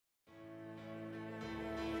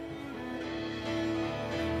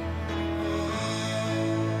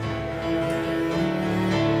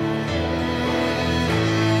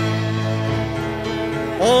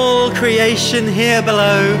creation here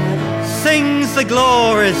below sings the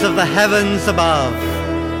glories of the heavens above.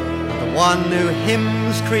 The one who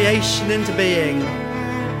hymns creation into being.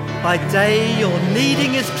 By day your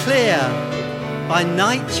leading is clear, by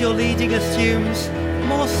night your leading assumes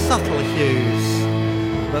more subtle hues.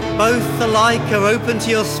 But both alike are open to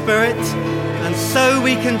your spirit, and so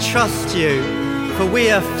we can trust you, for we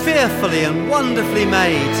are fearfully and wonderfully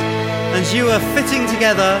made, and you are fitting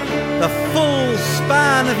together the full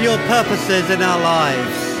span of your purposes in our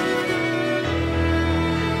lives.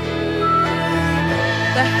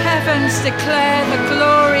 The heavens declare the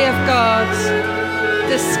glory of God.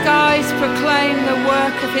 The skies proclaim the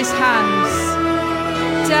work of his hands.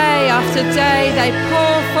 Day after day they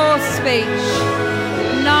pour forth speech.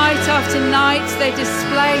 Night after night they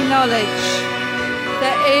display knowledge.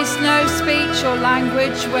 There is no speech or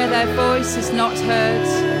language where their voice is not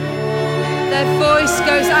heard. Their voice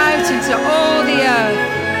goes out into all the earth,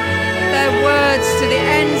 their words to the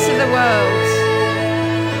ends of the world.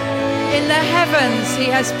 In the heavens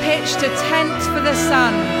he has pitched a tent for the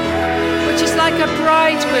sun, which is like a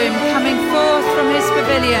bridegroom coming forth from his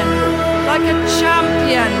pavilion, like a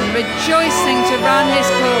champion rejoicing to run his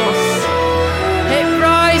course. It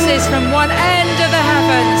rises from one end of the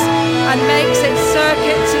heavens and makes its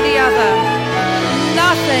circuit to the other.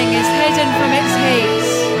 Nothing is hidden from its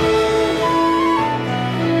heat.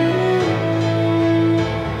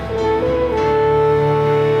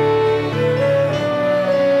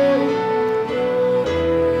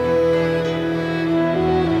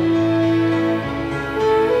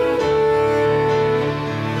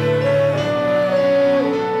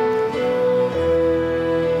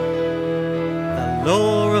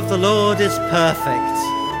 The Lord is perfect,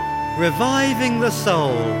 reviving the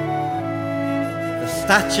soul. The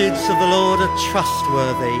statutes of the Lord are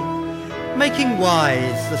trustworthy, making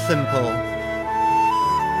wise the simple.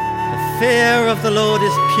 The fear of the Lord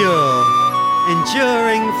is pure,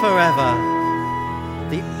 enduring forever.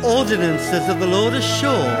 The ordinances of the Lord are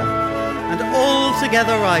sure and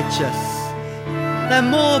altogether righteous. They're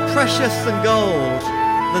more precious than gold,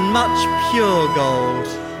 than much pure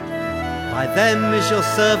gold. By them is your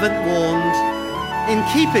servant warned. In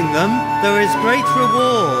keeping them there is great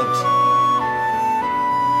reward.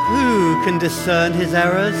 Who can discern his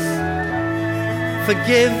errors?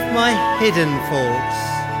 Forgive my hidden faults.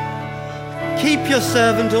 Keep your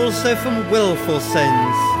servant also from willful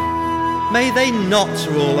sins. May they not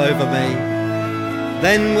rule over me.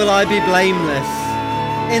 Then will I be blameless,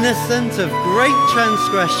 innocent of great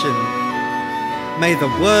transgression. May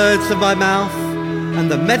the words of my mouth and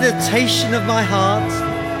the meditation of my heart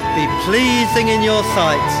be pleasing in your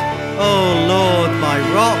sight, O Lord, my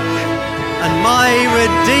rock and my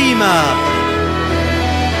redeemer.